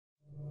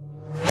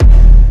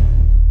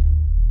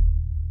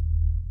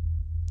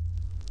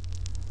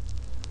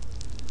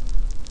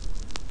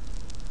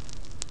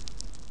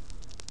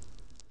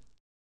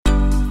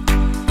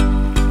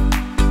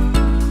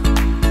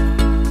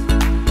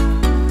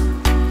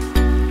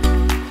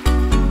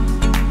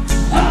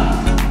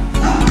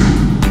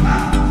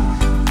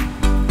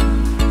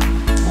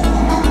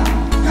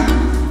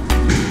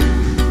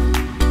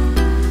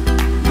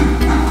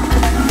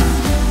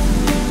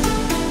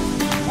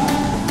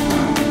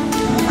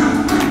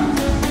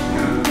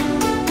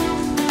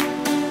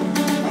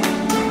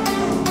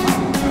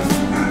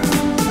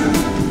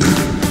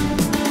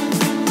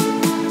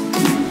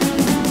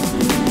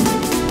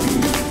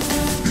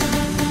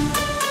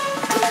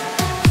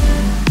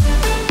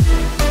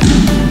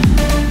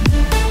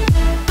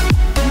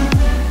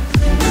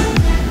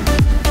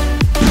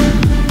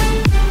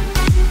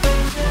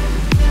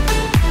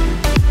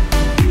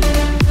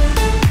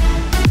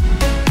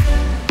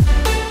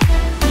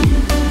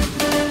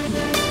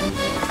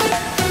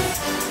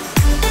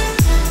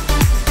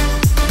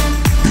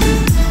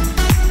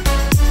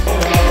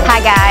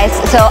Hi guys,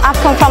 so I've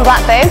come from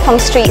Blackburn from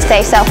Street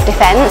Safe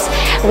Self-Defence.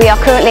 We are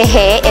currently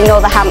here in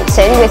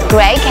Northampton with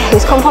Greg,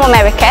 who's come from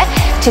America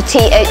to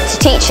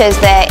teach us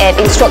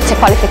the instructor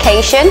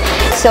qualification.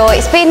 So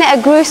it's been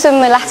a gruesome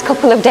last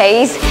couple of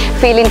days,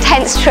 feeling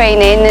tense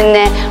training and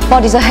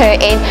bodies are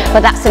hurting,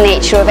 but that's the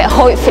nature of it.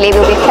 Hopefully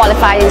we'll be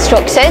qualified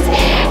instructors.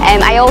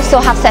 I also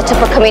have set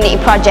up a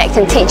community project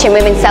and teaching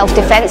women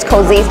self-defence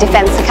called Z's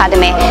Defence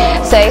Academy.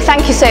 So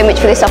thank you so much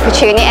for this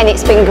opportunity and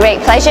it's been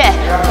great pleasure.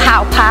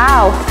 Pow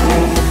pow!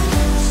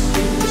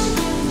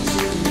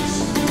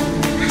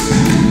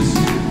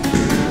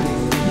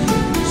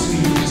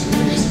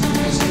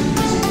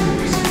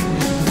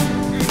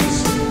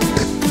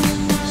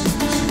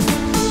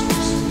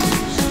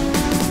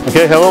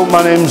 Okay, hello,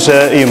 my name's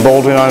Ian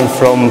Baldwin. I'm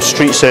from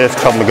Street Safe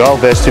Krav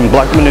Maga, based in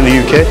Blackburn in the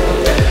UK.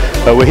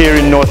 We're here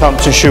in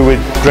Northamptonshire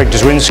with Greg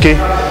Dziewonski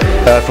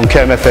from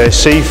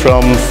KMFAC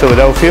from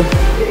Philadelphia.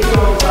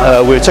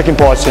 We're taking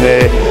part in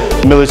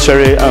a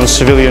military and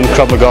civilian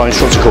Krav Maga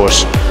instructor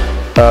course.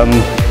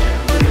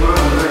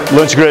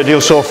 Learned a great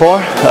deal so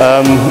far,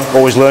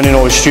 always learning,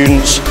 always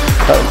students.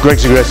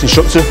 Greg's a great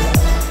instructor.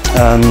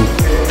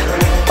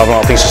 I've run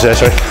out of things to say,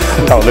 sorry.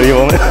 That'll do you,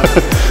 won't it?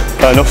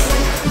 Fair enough.